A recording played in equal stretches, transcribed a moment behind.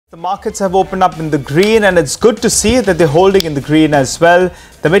The markets have opened up in the green, and it's good to see that they're holding in the green as well.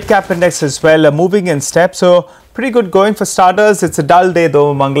 The mid-cap index as well are moving in step, so pretty good going for starters. It's a dull day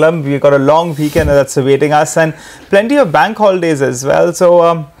though, Mangalam. We've got a long weekend that's awaiting us and plenty of bank holidays as well.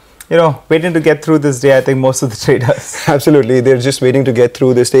 So, waiting to get through this day, I think most of the traders. Absolutely, they're just waiting to get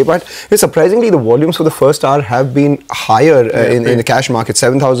through this day. But surprisingly, the volumes for the first hour have been higher in the cash market.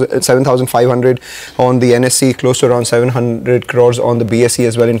 7,500 on the NSE, close to around 700 crores on the BSE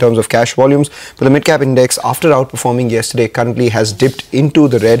as well in terms of cash volumes. But the mid-cap index, after outperforming yesterday, currently has dipped into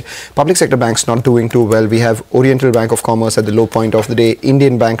the red. Public sector banks not doing too well. We have Oriental Bank of Commerce at the low point of the day,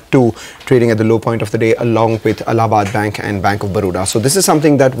 Indian Bank too trading at the low point of the day, along with Allahabad Bank and Bank of Baroda. So this is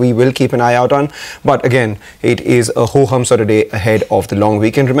something that we will keep an eye out on, but again, it is a ho-hum sort of day ahead of the long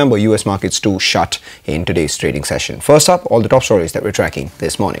weekend. Remember, US markets too shut in today's trading session. First up, all the top stories that we're tracking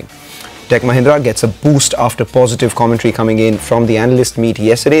this morning. Tech Mahindra gets a boost after positive commentary coming in from the analyst meet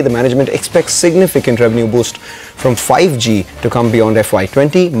yesterday. The management expects significant revenue boost from 5G to come beyond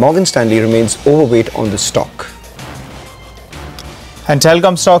FY20. Morgan Stanley remains overweight on the stock. And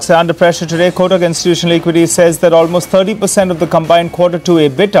telecom stocks are under pressure today. Kotak Institutional Equities says that almost 30% of the combined Q2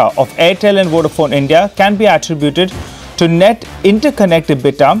 EBITDA of Airtel and Vodafone India can be attributed to net interconnect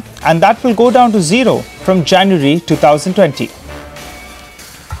EBITDA, and that will go down to zero from January 2020.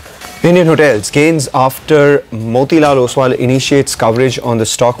 Indian Hotels gains after Motilal Oswal initiates coverage on the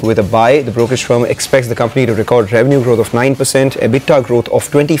stock with a buy. The brokerage firm expects the company to record revenue growth of 9%, EBITDA growth of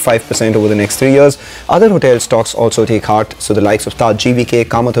 25% over the next 3 years. Other hotel stocks also take heart, so the likes of Taj GVK,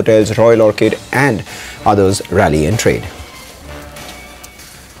 Kamath Hotels, Royal Orchid and others rally in trade.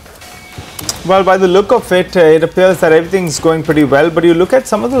 Well, by the look of it, it appears that everything's going pretty well. But you look at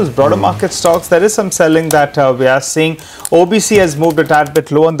some of those broader market stocks, there is some selling that we are seeing. OBC has moved a tad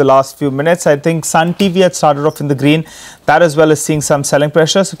bit low in the last few minutes. I think Sun TV had started off in the green. That as well as seeing some selling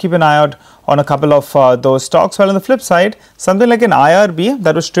pressure. So keep an eye out on a couple of those stocks. Well, on the flip side, something like an IRB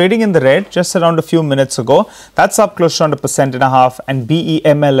that was trading in the red just around a few minutes ago. That's up close to around 1.5%. And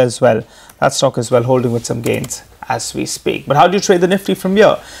BEML as well. That stock as well holding with some gains as we speak. But how do you trade the Nifty from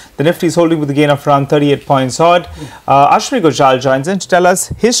here? The Nifty is holding with a gain of around 38 points odd. Ashwini Gujral joins in to tell us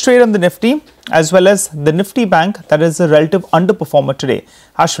his trade on the Nifty as well as the Nifty Bank that is a relative underperformer today.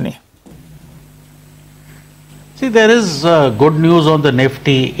 Ashwini. See, there is good news on the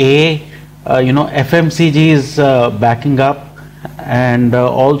Nifty. FMCG is backing up, and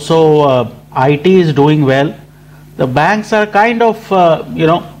also IT is doing well. The banks are kind of,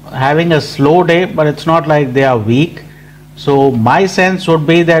 having a slow day, but it's not like they are weak. So my sense would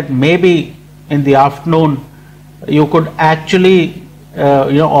be that maybe in the afternoon you could actually,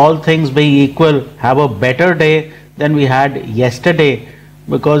 all things being equal, have a better day than we had yesterday.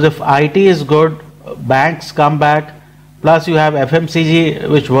 Because if IT is good, banks come back, plus you have FMCG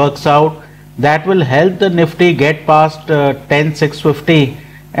which works out, that will help the Nifty get past 10,650,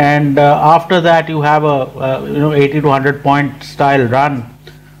 and after that you have a 80 to 100 point style run.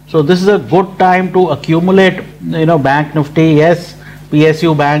 So this is a good time to accumulate, Bank Nifty. Yes,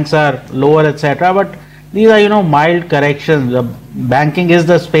 PSU banks are lower, etc. But these are, mild corrections. Banking is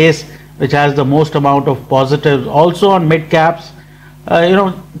the space which has the most amount of positives. Also on mid caps,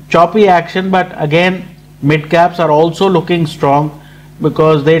 choppy action. But again, mid caps are also looking strong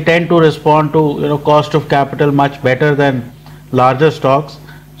because they tend to respond to, cost of capital much better than larger stocks.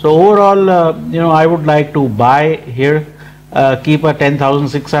 So overall, I would like to buy here. Keep a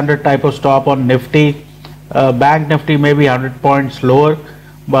 10,600 type of stop on Nifty. Bank Nifty may be 100 points lower,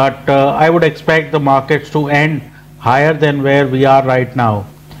 but I would expect the markets to end higher than where we are right now.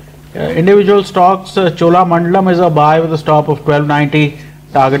 Individual stocks, Chola Mandalam is a buy with a stop of 1290,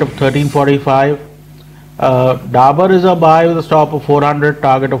 target of 1345. Dabur is a buy with a stop of 400,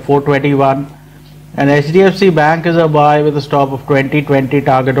 target of 421. And HDFC Bank is a buy with a stop of 2020,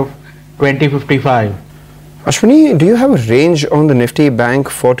 target of 2055. Ashwini, do you have a range on the Nifty Bank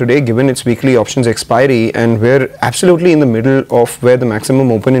for today, given its weekly options expiry, and we're absolutely in the middle of where the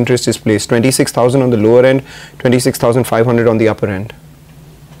maximum open interest is placed, 26,000 on the lower end, 26,500 on the upper end?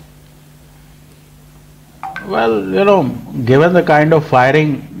 Well, given the kind of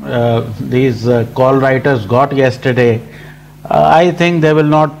firing these call writers got yesterday, I think they will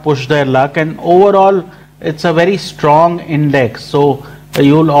not push their luck, and overall it's a very strong index. So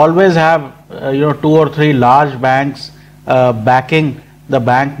you'll always have 2 or 3 large banks backing the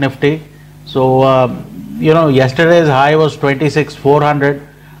Bank Nifty. So yesterday's high was 26,400.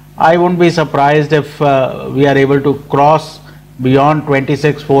 I wouldn't be surprised if we are able to cross beyond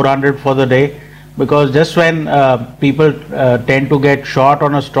 26,400 for the day, because just when people tend to get short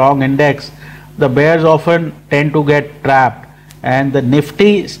on a strong index, the bears often tend to get trapped. and the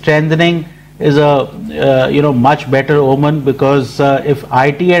Nifty strengthening is a much better omen, because if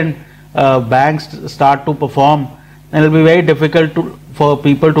IT and banks start to perform, then it will be very difficult for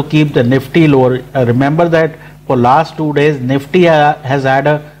people to keep the Nifty lower. Remember that for last 2 days Nifty has had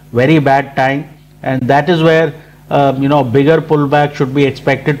a very bad time, and that is where bigger pullback should be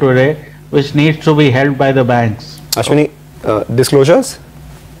expected today, which needs to be held by the banks. Ashwini, disclosures?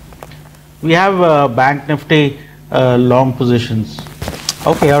 We have Bank Nifty long positions.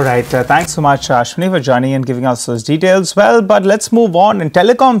 Okay, all right. Thanks so much, Ashwini, for joining and giving us those details. Well, but let's move on. In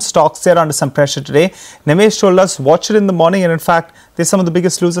telecom stocks, they're under some pressure today. Nimesh told us, watch it in the morning, and in fact, they're some of the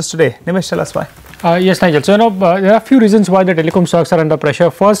biggest losers today. Nimesh, tell us why. Yes, Nigel. So, there are a few reasons why the telecom stocks are under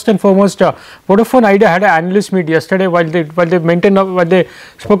pressure. First and foremost, Vodafone Idea had an analyst meet yesterday while they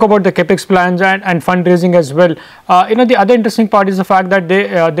spoke about the capex plans and fundraising as well. The other interesting part is the fact that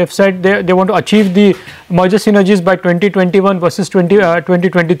they've said they want to achieve the merger synergies by 2021 versus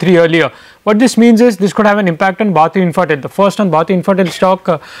 2023 earlier. What this means is this could have an impact on Bharti Infratel. The first on Bharti Infratel stock,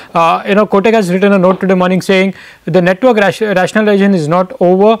 Kotak has written a note today morning saying the network rationalization is not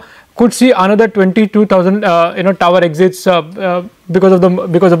over. Could see another 22,000 tower exits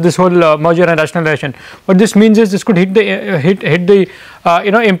because of this whole merger and rationalization. What this means is this could hit the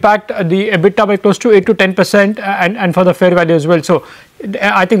impact the EBITDA by close to 8 to 10% and for the fair value as well. So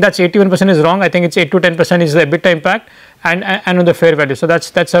I think that's 81% is wrong. I think it's 8 to 10% is the EBITDA impact and on the fair value. So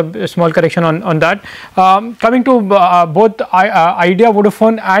that's a small correction on that. Coming to both Idea,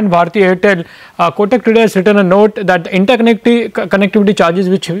 Vodafone and Bharti Airtel, Kotak today has written a note that the connectivity charges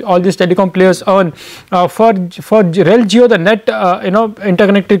which all these telecom players earn for Rel Jio, the net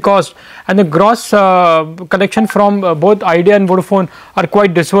interconnectivity cost and the gross collection from both Idea and Vodafone are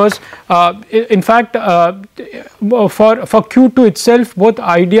quite diverse. In fact, for Q2 itself, both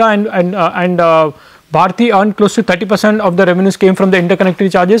Idea and Bharti earned close to 30% of the revenues came from the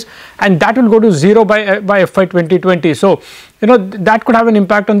interconnectivity charges, and that will go to zero by FY 2020. So, that could have an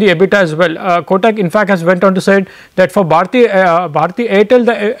impact on the EBITDA as well. Kotak, in fact, has went on to say that for Bharti Airtel,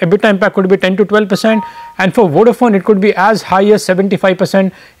 the EBITDA impact could be 10 to 12%, and for Vodafone, it could be as high as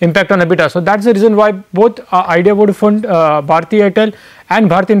 75% impact on EBITDA. So, that's the reason why both Idea, Vodafone, Bharti Airtel, and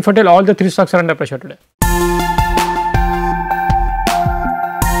Bharti Infratel, all the three stocks are under pressure today.